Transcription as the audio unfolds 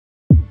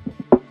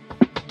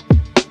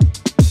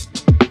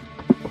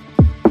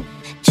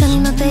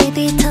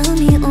baby, tell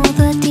me all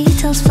the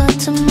details for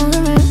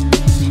tomorrow.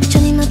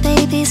 Johnny, my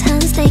baby's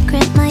hands, they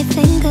grip my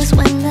fingers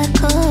when they're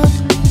cold.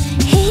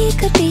 He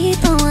could be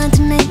the one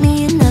to make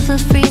me never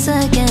freeze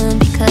again,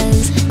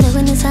 because no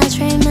one is as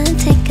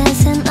romantic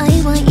as him,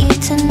 I want you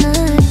to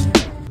know.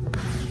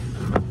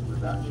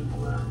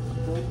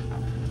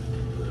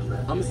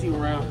 I'ma see you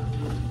around.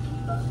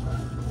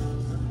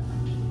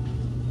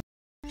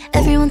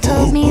 Everyone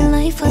told me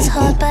life was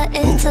hard, but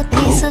it's a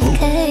piece of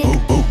cake.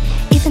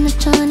 Even if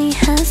Johnny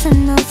hasn't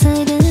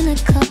melted in a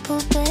couple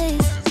days,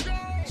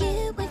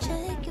 you would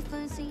check your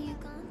phone so you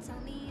can't tell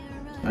me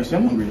you're right. Actually,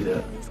 I'm hungry to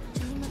that.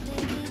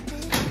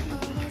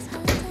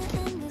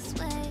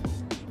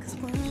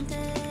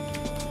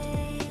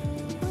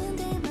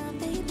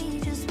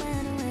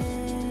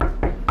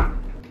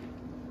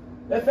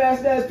 That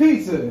fast ass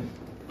pizza.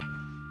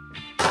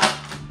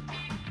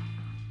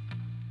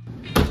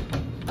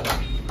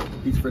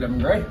 Pizza for them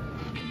and Gray.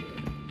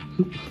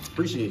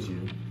 Appreciate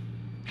you.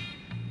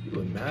 You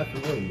look mad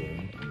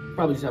familiar.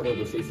 Probably just have one of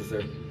those faces,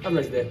 sir. Have a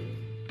nice day.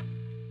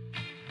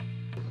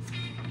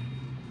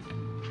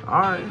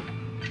 Alright.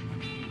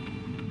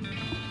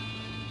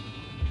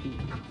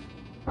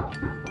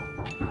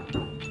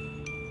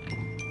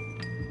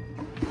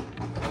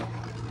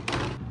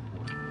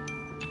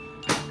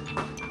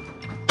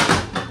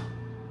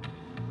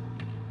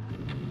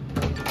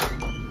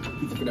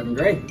 Pizza for them and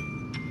Gray.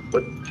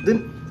 But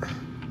didn't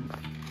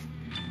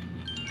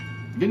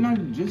I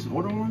just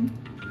order one?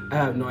 I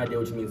have no idea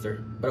what you mean,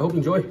 sir, but I hope you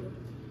enjoy.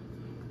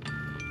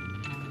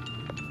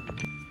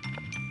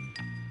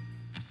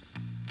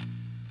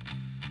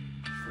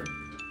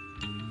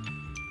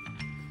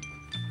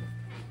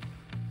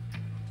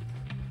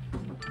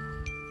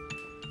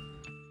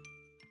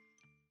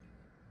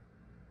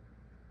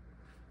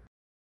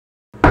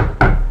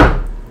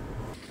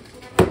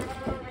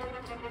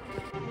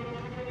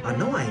 I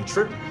know I ain't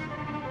tripping.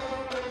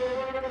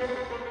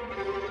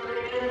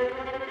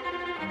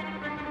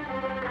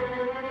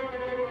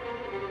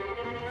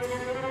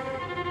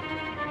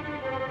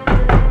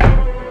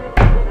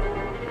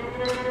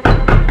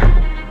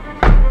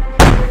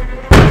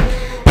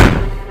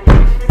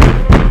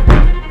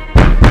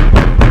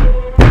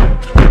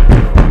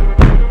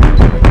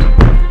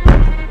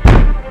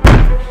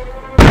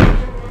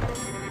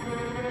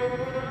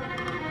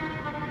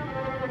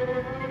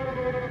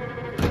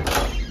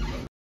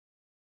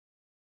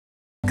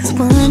 Cause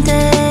one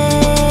day